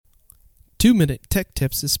2-Minute Tech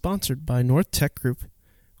Tips is sponsored by North Tech Group.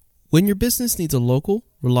 When your business needs a local,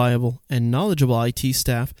 reliable, and knowledgeable IT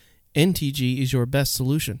staff, NTG is your best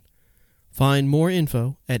solution. Find more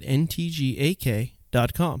info at ntgak.com.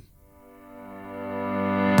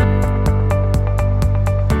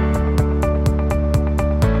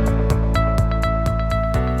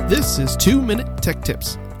 This is 2-Minute Tech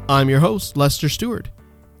Tips. I'm your host, Lester Stewart.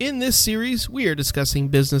 In this series, we are discussing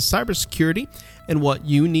business cybersecurity and what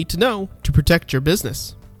you need to know to protect your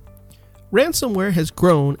business. Ransomware has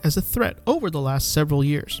grown as a threat over the last several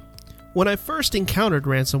years. When I first encountered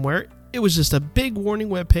ransomware, it was just a big warning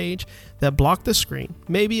web page that blocked the screen,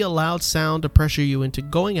 maybe a loud sound to pressure you into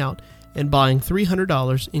going out and buying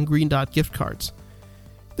 $300 in Green Dot gift cards.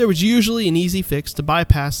 There was usually an easy fix to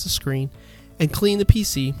bypass the screen and clean the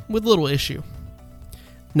PC with little issue.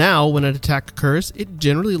 Now, when an attack occurs, it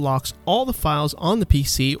generally locks all the files on the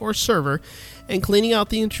PC or server, and cleaning out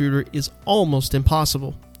the intruder is almost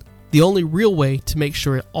impossible. The only real way to make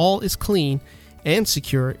sure it all is clean and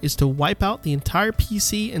secure is to wipe out the entire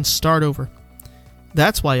PC and start over.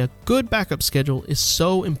 That's why a good backup schedule is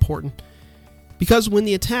so important. Because when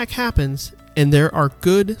the attack happens and there are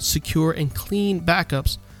good, secure, and clean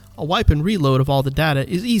backups, a wipe and reload of all the data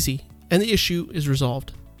is easy and the issue is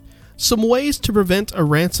resolved. Some ways to prevent a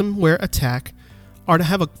ransomware attack are to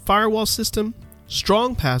have a firewall system,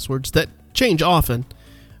 strong passwords that change often,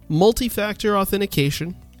 multi-factor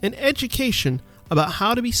authentication, and education about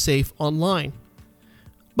how to be safe online.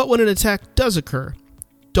 But when an attack does occur,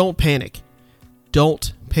 don't panic.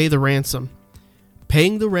 Don't pay the ransom.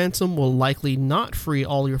 Paying the ransom will likely not free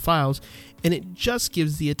all your files, and it just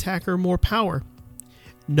gives the attacker more power.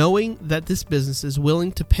 Knowing that this business is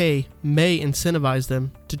willing to pay may incentivize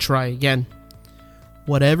them to try again.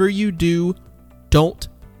 Whatever you do, don't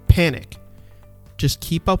panic. Just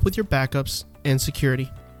keep up with your backups and security.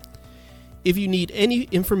 If you need any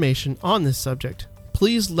information on this subject,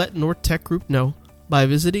 please let North Tech Group know by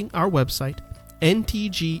visiting our website,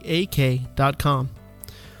 ntgak.com.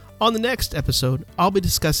 On the next episode, I'll be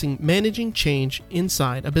discussing managing change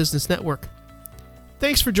inside a business network.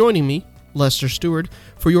 Thanks for joining me, Lester Stewart,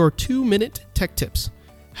 for your 2-Minute Tech Tips,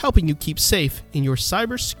 helping you keep safe in your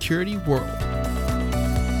cybersecurity world.